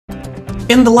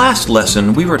In the last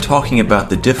lesson, we were talking about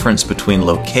the difference between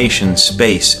location,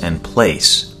 space, and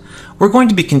place. We're going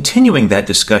to be continuing that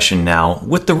discussion now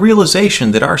with the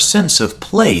realization that our sense of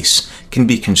place can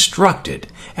be constructed,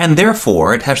 and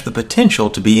therefore it has the potential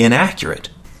to be inaccurate.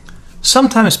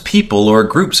 Sometimes people or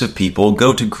groups of people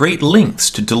go to great lengths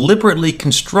to deliberately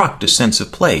construct a sense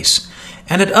of place,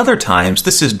 and at other times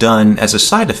this is done as a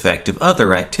side effect of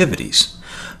other activities.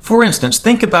 For instance,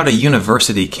 think about a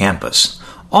university campus.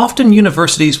 Often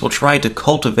universities will try to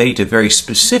cultivate a very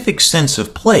specific sense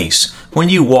of place when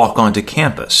you walk onto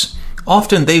campus.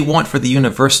 Often they want for the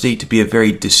university to be a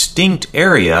very distinct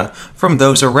area from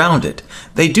those around it.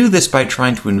 They do this by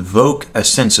trying to invoke a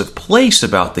sense of place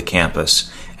about the campus,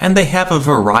 and they have a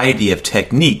variety of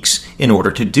techniques in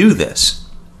order to do this.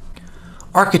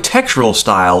 Architectural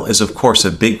style is of course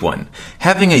a big one.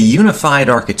 Having a unified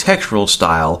architectural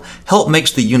style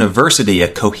makes the university a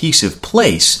cohesive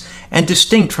place and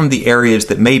distinct from the areas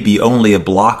that may be only a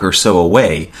block or so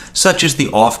away, such as the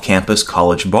off-campus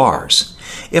college bars.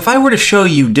 If I were to show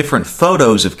you different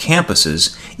photos of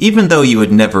campuses, even though you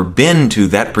had never been to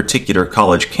that particular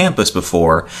college campus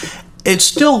before, it's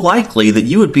still likely that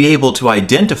you would be able to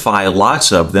identify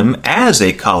lots of them as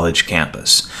a college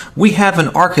campus. We have an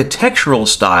architectural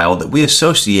style that we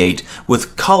associate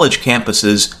with college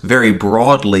campuses very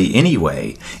broadly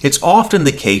anyway. It's often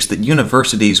the case that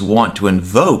universities want to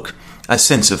invoke a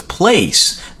sense of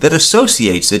place that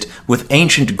associates it with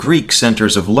ancient Greek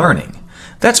centers of learning.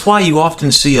 That's why you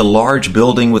often see a large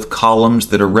building with columns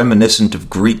that are reminiscent of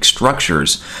Greek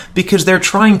structures, because they're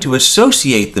trying to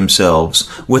associate themselves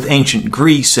with ancient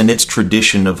Greece and its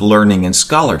tradition of learning and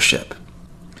scholarship.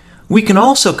 We can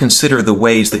also consider the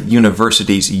ways that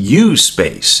universities use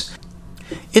space.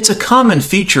 It's a common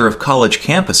feature of college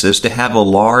campuses to have a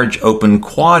large open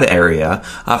quad area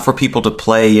for people to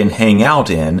play and hang out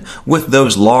in, with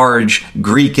those large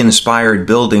Greek-inspired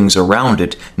buildings around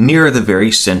it near the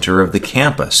very center of the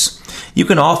campus. You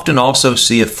can often also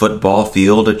see a football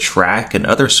field, a track, and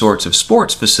other sorts of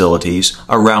sports facilities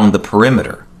around the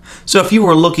perimeter. So if you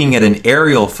were looking at an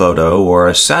aerial photo or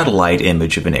a satellite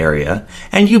image of an area,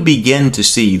 and you begin to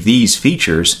see these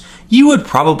features, you would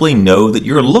probably know that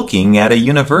you're looking at a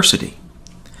university.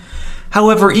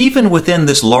 However, even within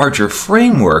this larger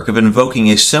framework of invoking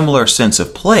a similar sense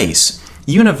of place,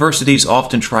 universities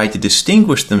often try to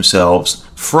distinguish themselves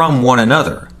from one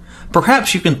another.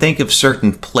 Perhaps you can think of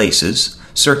certain places,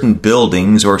 certain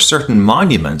buildings, or certain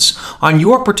monuments on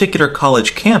your particular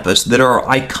college campus that are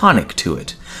iconic to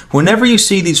it. Whenever you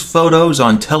see these photos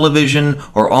on television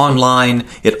or online,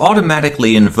 it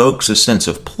automatically invokes a sense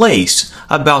of place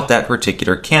about that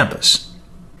particular campus.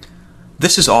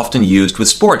 This is often used with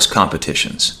sports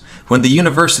competitions. When the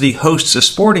university hosts a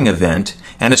sporting event,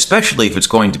 and especially if it's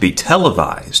going to be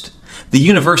televised, the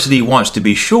university wants to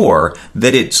be sure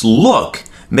that its look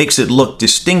makes it look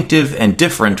distinctive and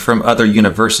different from other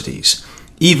universities.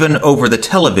 Even over the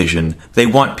television, they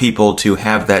want people to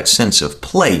have that sense of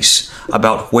place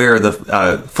about where the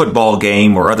football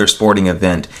game or other sporting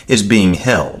event is being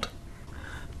held.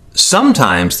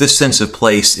 Sometimes this sense of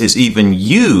place is even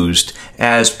used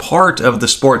as part of the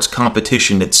sports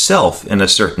competition itself in a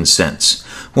certain sense.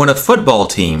 When a football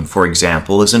team, for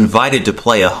example, is invited to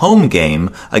play a home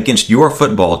game against your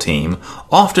football team,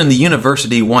 often the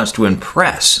university wants to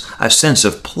impress a sense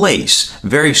of place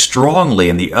very strongly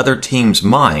in the other team's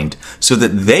mind so that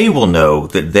they will know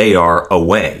that they are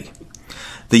away.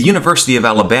 The University of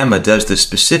Alabama does this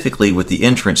specifically with the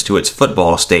entrance to its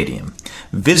football stadium.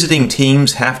 Visiting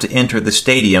teams have to enter the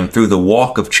stadium through the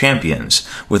Walk of Champions,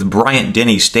 with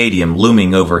Bryant-Denny Stadium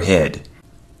looming overhead.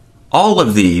 All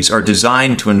of these are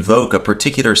designed to invoke a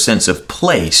particular sense of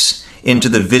place into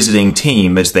the visiting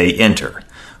team as they enter.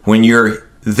 When you're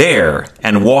there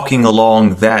and walking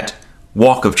along that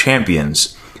Walk of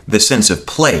Champions, the sense of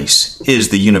place is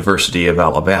the University of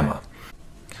Alabama.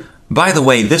 By the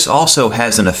way, this also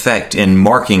has an effect in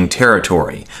marking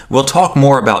territory. We'll talk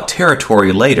more about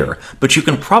territory later, but you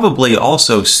can probably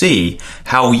also see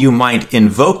how you might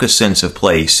invoke a sense of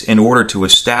place in order to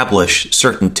establish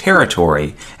certain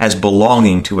territory as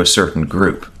belonging to a certain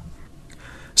group.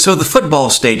 So the football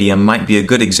stadium might be a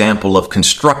good example of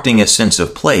constructing a sense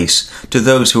of place to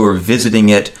those who are visiting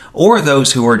it or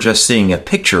those who are just seeing a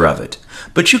picture of it.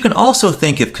 But you can also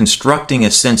think of constructing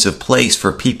a sense of place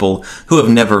for people who have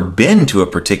never been to a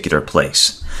particular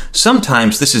place.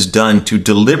 Sometimes this is done to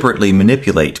deliberately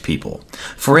manipulate people.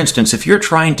 For instance, if you're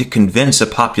trying to convince a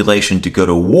population to go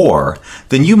to war,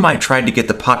 then you might try to get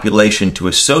the population to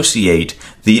associate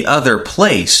the other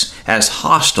place as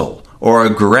hostile or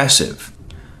aggressive.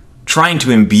 trying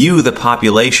to imbue the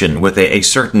population with a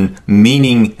certain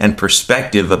meaning and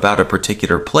perspective about a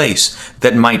particular place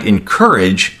that might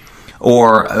encourage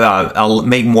or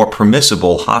make more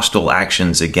permissible hostile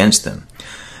actions against them.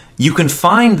 You can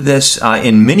find this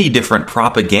in many different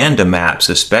propaganda maps,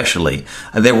 especially.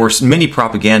 There were many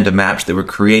propaganda maps that were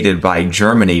created by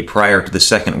Germany prior to the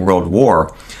Second World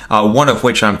War, one of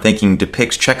which I'm thinking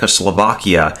depicts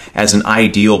Czechoslovakia as an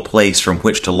ideal place from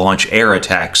which to launch air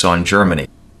attacks on Germany.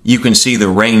 You can see the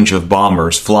range of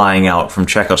bombers flying out from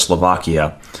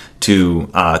Czechoslovakia to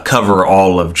cover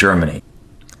all of Germany.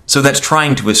 So that's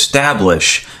trying to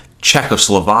establish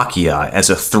Czechoslovakia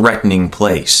as a threatening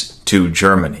place to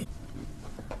Germany.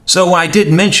 So I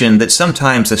did mention that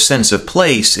sometimes a sense of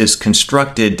place is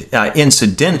constructed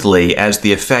incidentally as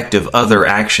the effect of other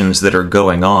actions that are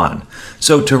going on.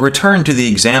 So to return to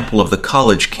the example of the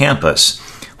college campus,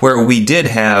 where we did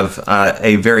have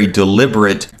a very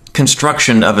deliberate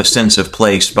construction of a sense of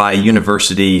place by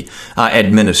university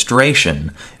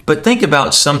administration. But think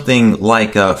about something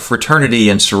like a fraternity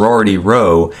and sorority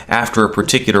row after a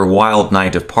particular wild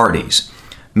night of parties.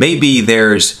 Maybe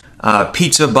there's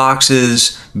pizza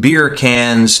boxes, beer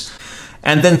cans,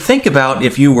 and then think about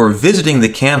if you were visiting the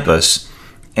campus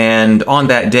and on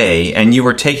that day, and you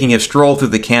were taking a stroll through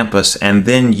the campus, and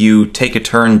then you take a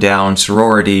turn down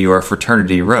sorority or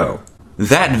fraternity row.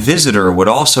 That visitor would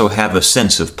also have a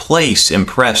sense of place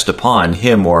impressed upon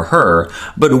him or her,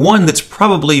 but one that's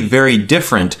probably very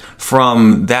different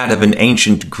from that of an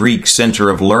ancient Greek center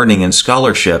of learning and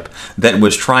scholarship that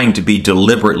was trying to be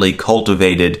deliberately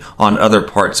cultivated on other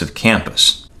parts of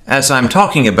campus. As I'm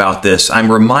talking about this,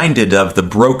 I'm reminded of the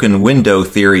broken window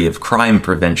theory of crime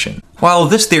prevention. While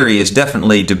this theory is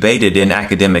definitely debated in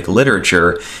academic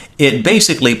literature, it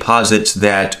basically posits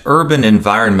that urban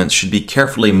environments should be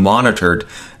carefully monitored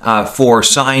for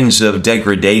signs of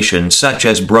degradation, such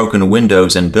as broken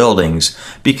windows in buildings,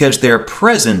 because their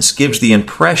presence gives the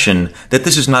impression that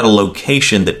this is not a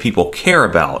location that people care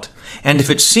about. And if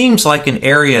it seems like an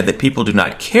area that people do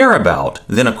not care about,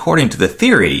 then according to the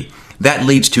theory, that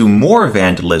leads to more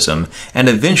vandalism and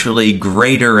eventually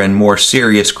greater and more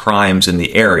serious crimes in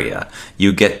the area.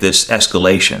 You get this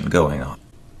escalation going on.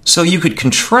 So you could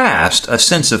contrast a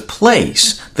sense of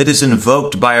place that is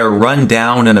invoked by a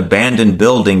run-down and abandoned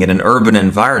building in an urban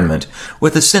environment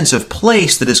with a sense of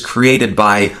place that is created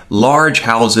by large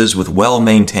houses with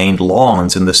well-maintained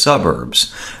lawns in the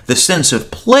suburbs. The sense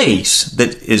of place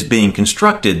that is being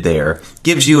constructed there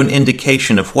gives you an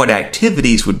indication of what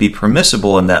activities would be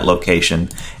permissible in that location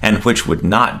and which would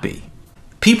not be.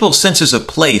 People's senses of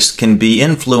place can be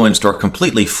influenced or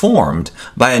completely formed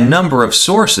by a number of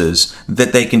sources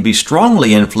that they can be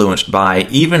strongly influenced by,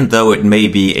 even though it may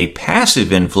be a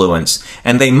passive influence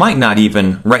and they might not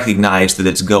even recognize that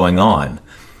it's going on.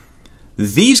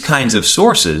 These kinds of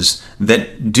sources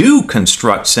that do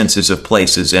construct senses of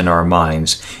places in our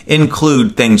minds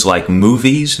include things like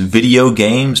movies, video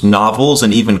games, novels,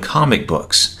 and even comic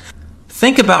books.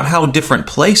 Think about how different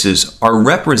places are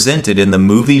represented in the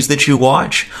movies that you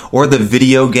watch or the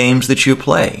video games that you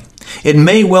play. It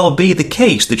may well be the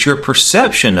case that your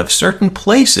perception of certain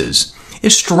places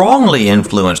is strongly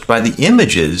influenced by the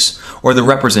images or the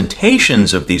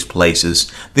representations of these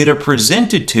places that are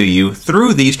presented to you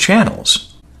through these channels.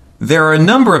 There are a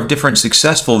number of different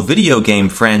successful video game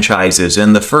franchises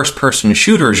in the first-person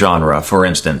shooter genre, for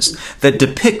instance, that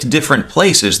depict different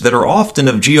places that are often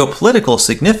of geopolitical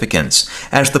significance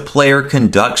as the player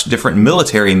conducts different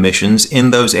military missions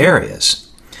in those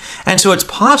areas. And so it's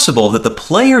possible that the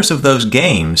players of those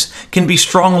games can be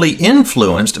strongly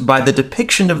influenced by the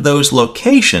depiction of those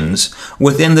locations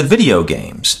within the video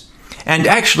games. And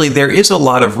actually, there is a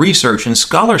lot of research and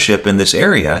scholarship in this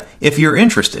area if you're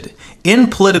interested. In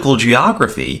political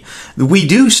geography, we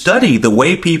do study the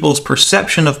way people's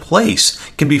perception of place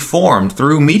can be formed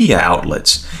through media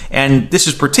outlets. And this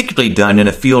is particularly done in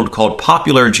a field called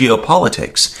popular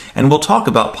geopolitics. And we'll talk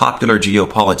about popular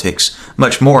geopolitics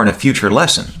much more in a future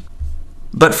lesson.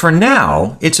 But for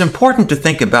now, it's important to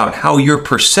think about how your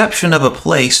perception of a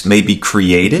place may be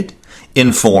created,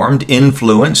 informed,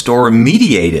 influenced, or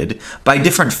mediated by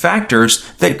different factors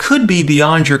that could be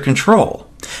beyond your control.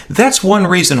 That's one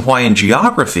reason why in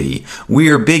geography we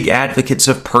are big advocates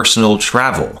of personal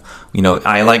travel.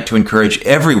 I like to encourage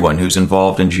everyone who's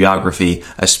involved in geography,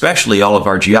 especially all of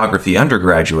our geography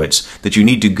undergraduates, that you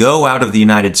need to go out of the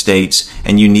United States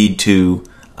and you need to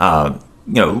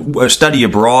study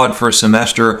abroad for a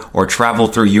semester or travel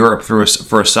through Europe for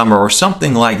a summer or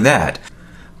something like that.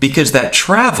 Because that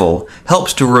travel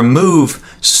helps to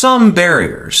remove some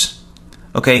barriers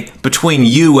okay, between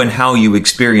you and how you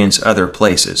experience other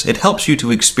places. It helps you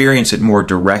to experience it more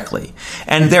directly,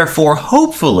 and therefore,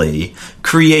 hopefully,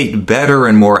 create better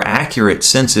and more accurate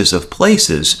senses of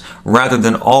places rather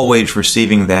than always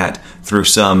receiving that through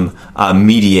some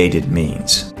mediated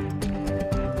means.